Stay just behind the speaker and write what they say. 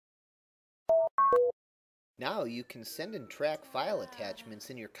Now you can send and track file attachments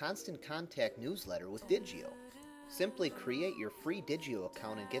in your Constant Contact newsletter with Digioh. Simply create your free Digioh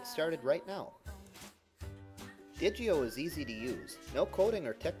account and get started right now. Digioh is easy to use. No coding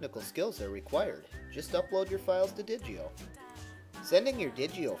or technical skills are required. Just upload your files to Digioh. Sending your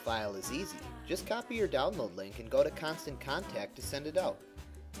Digioh file is easy. Just copy your download link and go to Constant Contact to send it out.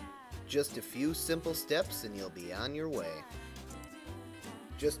 Just a few simple steps and you'll be on your way.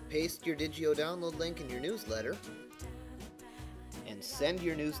 Just paste your Digioh download link in your newsletter and send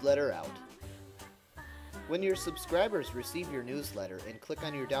your newsletter out. When your subscribers receive your newsletter and click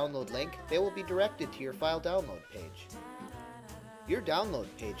on your download link, they will be directed to your file download page. Your download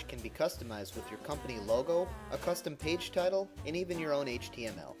page can be customized with your company logo, a custom page title, and even your own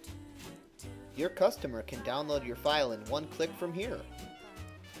HTML. Your customer can download your file in one click from here.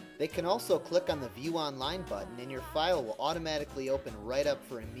 They can also click on the View Online button and your file will automatically open right up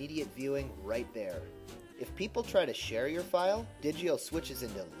for immediate viewing right there. If people try to share your file, Digioh switches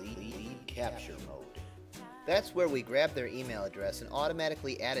into lead capture mode. That's where we grab their email address and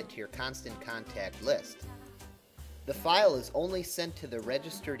automatically add it to your Constant Contact list. The file is only sent to the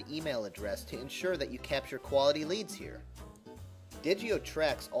registered email address to ensure that you capture quality leads here. Digioh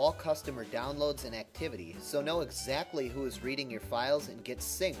tracks all customer downloads and activity, so know exactly who is reading your files and gets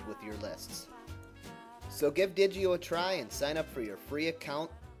synced with your lists. So give Digioh a try and sign up for your free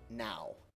account now.